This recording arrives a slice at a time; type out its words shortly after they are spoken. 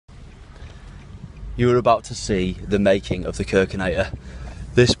you are about to see the making of the Kirkinator.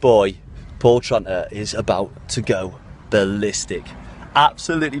 This boy, Paul Tranter, is about to go ballistic.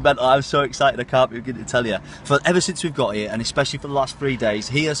 Absolutely mental. I'm so excited, I can't begin to tell you. Ever since we've got here, and especially for the last 3 days,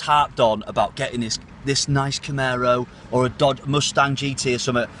 he has harped on about getting this nice Camaro or a Dodge Mustang GT or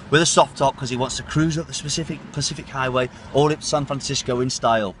something with a soft top because he wants to cruise up the Pacific Highway all up to San Francisco in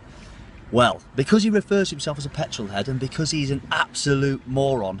style. Well, because he refers to himself as a petrol head and because he's an absolute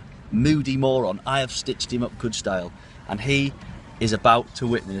moron, moody moron, I have stitched him up good style, and he is about to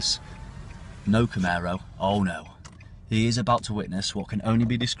witness no Camaro. Oh no. He is about to witness what can only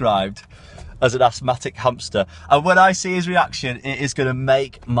be described as an asthmatic hamster. And when I see his reaction, it is going to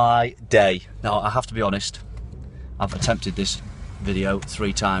make my day. Now, I have to be honest, I've attempted this video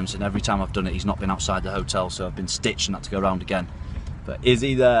 3 times, and every time I've done it, he's not been outside the hotel, so I've been stitched and had to go around again. But is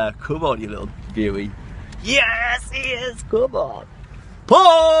he there? Come on, you little beauty. Yes, he is. Come on.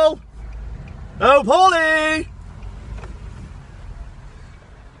 Paul! Oh, Paulie!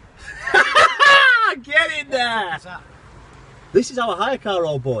 Get in there! This is our hire car,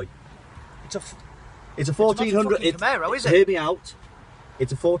 old boy. It's a 1400. It's Camaro, is it? Hear me out.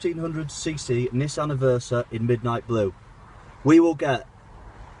 It's a 1400cc Nissan Aversa in midnight blue. We will get.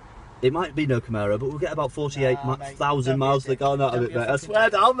 It might be no Camaro, but we'll get about 48,000 miles to go out of it, mate. I swear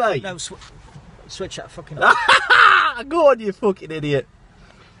down, mate. No, switch that fucking. Go on, you fucking idiot.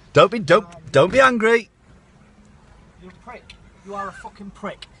 Don't be angry. You're a prick. You are a fucking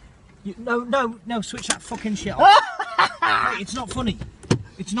prick. No, switch that fucking shit off. Mate, it's not funny.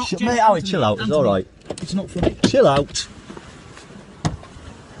 It's not. Mate, Howie, chill out. It's all right. It's not funny. Chill out. It's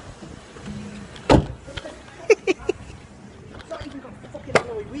not even got fucking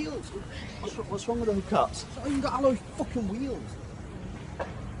alloy wheels. What's wrong with them cuts? It's not even got alloy fucking wheels.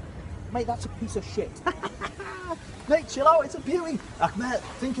 Mate, that's a piece of shit. Mate, chill out. It's a beauty. Mate,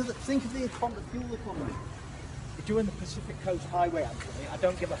 think of the fuel economy. You're doing the Pacific Coast Highway, Anthony. I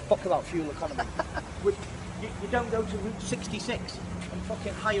don't give a fuck about fuel economy. You don't go to Route 66 and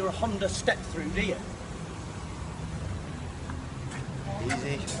fucking hire a Honda step through, do you?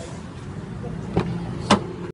 Easy.